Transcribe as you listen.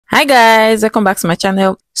Hi guys, welcome back to my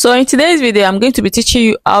channel. So in today's video I'm going to be teaching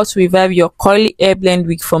you how to revive your curly hair blend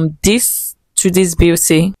wig from this to this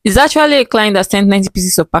beauty. It's actually a client that sent 90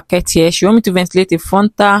 pieces of packet here. She want me to ventilate a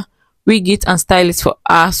frontal, wig it and style it for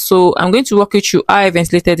her. So I'm going to walk you through how I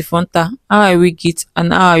ventilated the frontal, how I wig it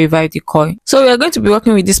and how I revive the coil. So we are going to be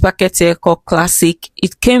working with this packet here called Classic.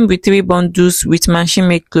 It came with 3 bundles with machine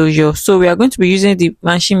made closure. So we are going to be using the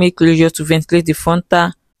machine made closure to ventilate the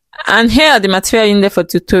frontal. And here are the material you need for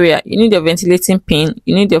tutorial. You need your ventilating pin,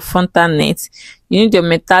 you need your frontal net, you need your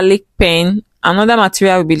metallic pen. Another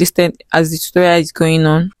material will be listed as the tutorial is going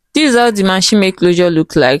on. This is how the machine made closure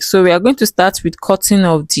look like. So we are going to start with cutting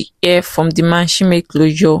of the hair from the machine made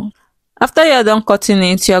closure. After you are done cutting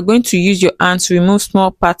it, you are going to use your hand to remove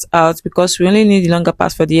small parts out because we only need the longer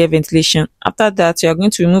parts for the hair ventilation. After that, you are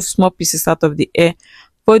going to remove small pieces out of the hair.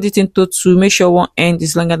 Fold it into 2, make sure one end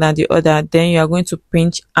is longer than the other. Then you are going to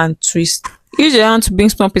pinch and twist. Use your hand to bring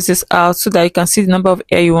small pieces out so that you can see the number of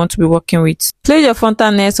hair you want to be working with. Place your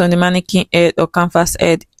frontal net on the mannequin head or canvas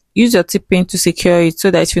head. Use your tip pin to secure it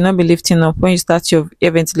so that it will not be lifting up when you start your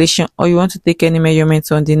hair ventilation or you want to take any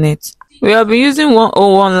measurements on the net. We have been using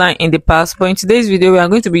 101 line in the past, but in today's video we are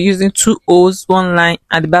going to be using 2 O's, 1 line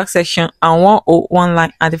at the back section and 101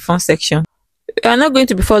 line at the front section. We are not going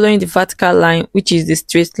to be following the vertical line, which is the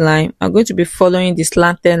straight line. I'm going to be following the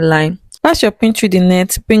slanted line. Pass your pin through the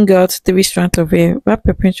net, bring out 3 strands of hair, wrap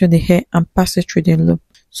your pin through the hair and pass it through the loop.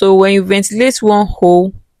 So when you ventilate one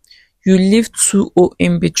hole, you leave 2 holes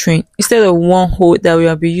in between instead of 1 hole that we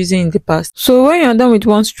have been using in the past. So when you're done with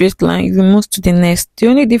one straight line, you move to the next. The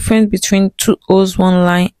only difference between 2 holes, 1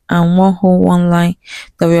 line and 1 hole, 1 line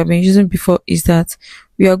that we have been using before is that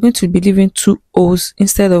we are going to be leaving 2 holes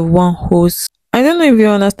instead of 1 hole. I don't know if you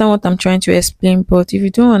understand what I'm trying to explain, but if you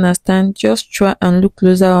don't understand, just try and look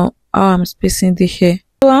closer on how I'm spacing the hair.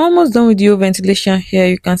 So I'm almost done with the whole ventilation here.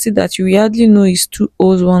 You can see that you hardly know it's 2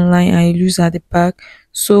 holes, 1 line and you lose at the back.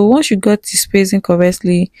 So once you got the spacing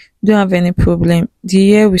correctly, you don't have any problem.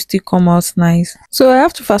 The hair will still come out nice. So I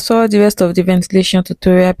have to fast forward the rest of the ventilation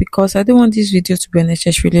tutorial because I don't want this video to be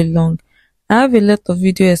unnecessarily long. I have a lot of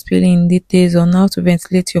videos explaining in details on how to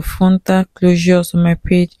ventilate your frontal closures on my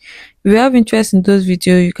page. If you have interest in those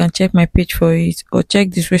videos, you can check my page for it or check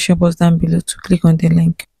the description box down below to click on the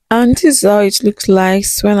link. And this is how it looks like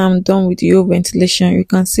when I'm done with the whole ventilation. You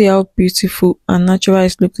can see how beautiful and natural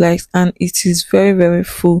it looks like, and it is very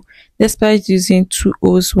full despite using 2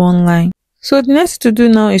 holes, 1 line. So the next thing to do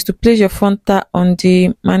now is to place your frontal on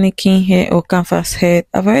the mannequin hair or canvas head.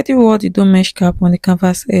 I've already wore the dome mesh cap on the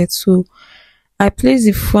canvas head, so I place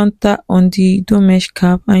the frontal on the dome mesh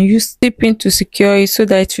cap and use tip pin to secure it so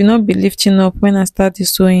that it will not be lifting up when I start the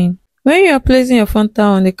sewing. When you are placing your frontal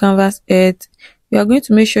on the canvas head, you are going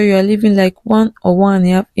to make sure you are leaving like 1 or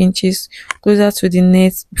 1.5 inches closer to the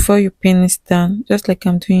net before you pin it down, just like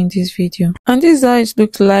I'm doing in this video. And this is how it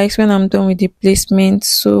looks like when I'm done with the placement.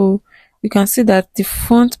 So you can see that the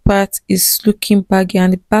front part is looking baggy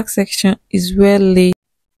and the back section is well laid.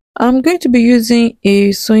 I'm going to be using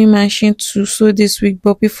a sewing machine to sew this wig,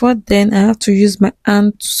 but before then I have to use my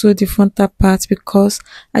hand to sew the frontal part because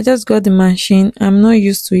I just got the machine. I'm not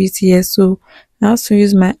used to it yet, so I have to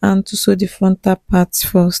use my hand to sew the frontal parts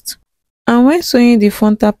first. And when sewing the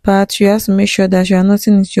frontal part, you have to make sure that you are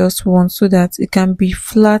knotting it just once so that it can be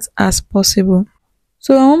flat as possible.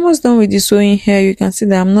 So I'm almost done with the sewing here. You can see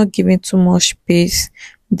that I'm not giving too much space.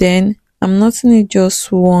 Then I'm knotting it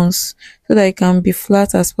just once so that it can be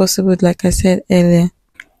flat as possible, like I said earlier.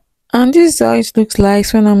 And this is how it looks like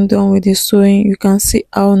when I'm done with the sewing. You can see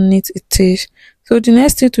how neat it is. So the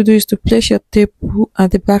next thing to do is to place your tape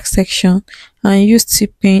at the back section and use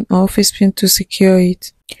tip pin or office pin to secure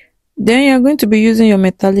it. Then you are going to be using your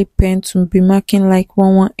metallic pen to be marking like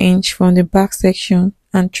 1 inch from the back section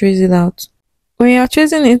and trace it out. When you are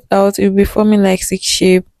tracing it out, it will be forming like 6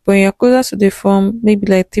 shape. When you are closer to the form, maybe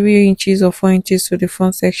like 3 inches or 4 inches to the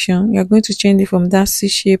front section, you are going to change it from that C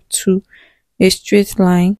shape to a straight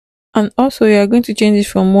line. And also you are going to change it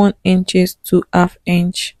from 1 inch to ½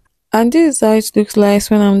 inch. And this is how it looks like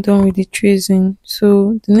when I'm done with the tracing.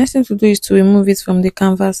 So the next thing to do is to remove it from the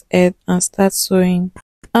canvas head and start sewing.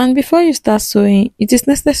 And before you start sewing, it is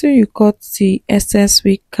necessary you cut the excess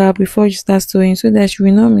wig cap before you start sewing so that you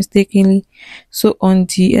will not mistakenly sew on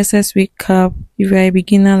the excess wig cap if you are a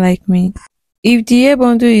beginner like me. If the hair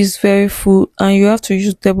bundle is very full and you have to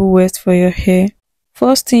use double weft for your hair,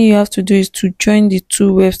 first thing you have to do is to join the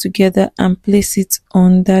 2 wefts together and place it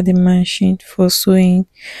under the machine for sewing.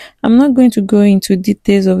 I'm not going to go into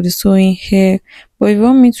details of the sewing here, but if you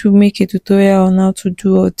want me to make a tutorial on how to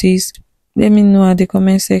do all this, let me know at the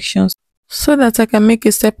comment section. so that I can make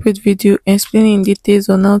a separate video explaining details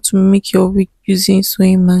on how to make your wig using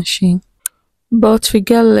sewing machine. But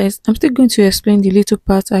regardless, I'm still going to explain the little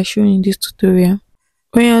parts I shown in this tutorial.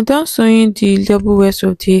 When you're done sewing the double wefts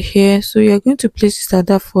of the hair, so you're going to place it at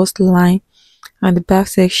that first line at the back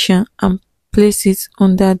section and place it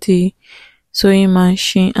under the sewing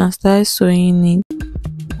machine and start sewing it.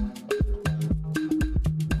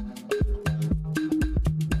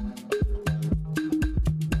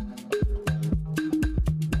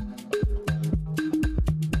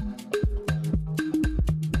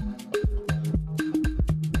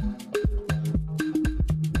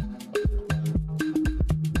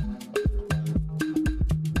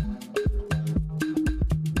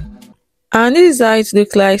 And this is how it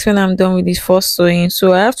looks like when I'm done with this first sewing.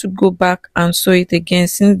 So I have to go back and sew it again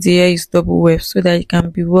since the hair is double weft so that it can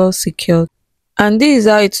be well secured. And this is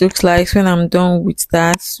how it looks like when I'm done with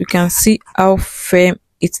that. You can see how firm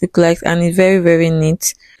it looks like and it's very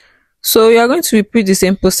neat. So you are going to repeat the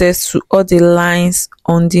same process to all the lines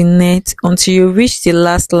on the net until you reach the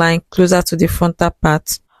last line closer to the frontal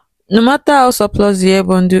part. No matter how surplus the hair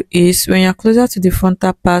bundle is, when you're closer to the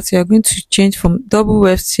frontal part, you are going to change from double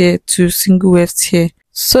weft hair to single weft hair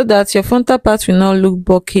so that your frontal part will not look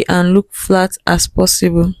bulky and look flat as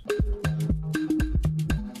possible.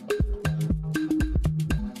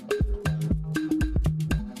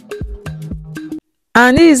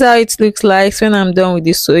 And this is how it looks like when I'm done with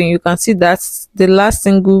the sewing. You can see that the last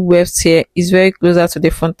single weft hair is very closer to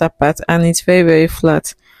the frontal part and it's very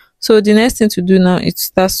flat. So the next thing to do now is to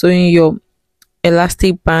start sewing your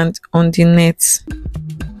elastic band on the net.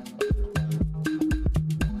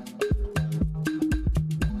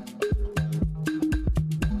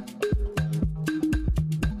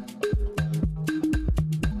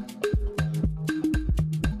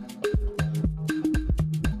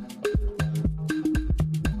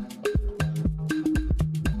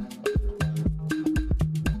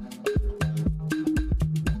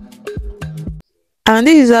 And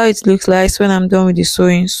this is how it looks like when I'm done with the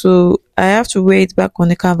sewing. So I have to wear it back on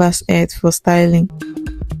the canvas head for styling.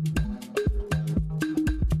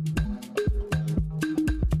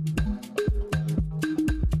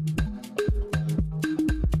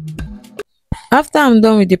 After I'm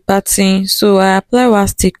done with the parting, so I apply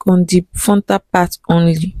wax stick on the frontal part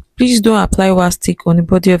only. Please don't apply wax stick on the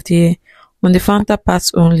body of the hair, on the frontal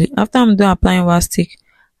parts only. After I'm done applying wax stick,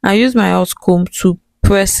 I use my hot comb to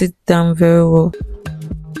press it down very well.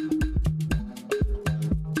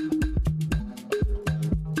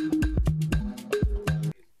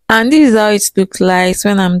 And this is how it looks like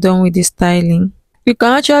when I'm done with the styling. You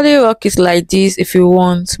can actually rock it like this if you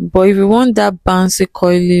want, but if you want that bouncy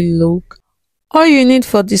coily look, all you need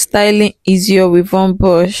for the styling is your weave-on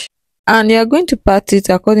brush, and you are going to part it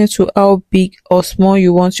according to how big or small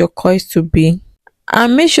you want your coils to be.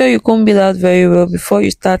 And make sure you comb it out very well before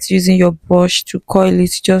you start using your brush to coil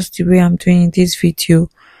it just the way I'm doing in this video.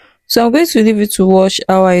 So I'm going to leave you to watch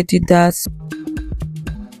how I did that.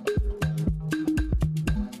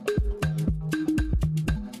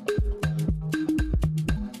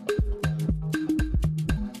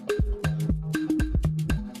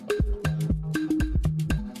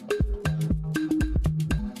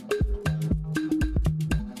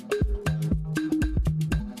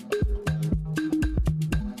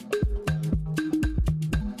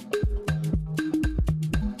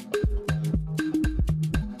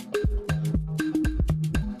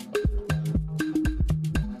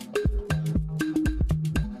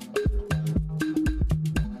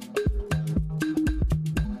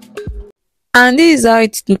 And this is how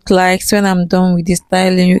it looks like when I'm done with the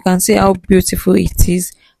styling. You can see how beautiful it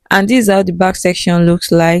is, and this is how the back section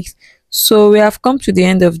looks like. So we have come to the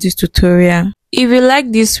end of this tutorial. If you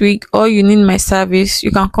like this wig or you need my service,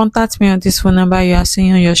 you can contact me on this phone number you are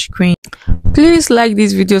seeing on your screen. Please like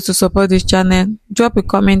this video to support this channel, drop a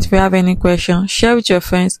comment if you have any questions, share with your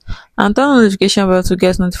friends, and turn on the notification bell to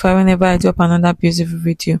get notified whenever I drop another beautiful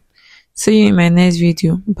video. See you in my next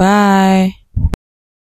video. Bye.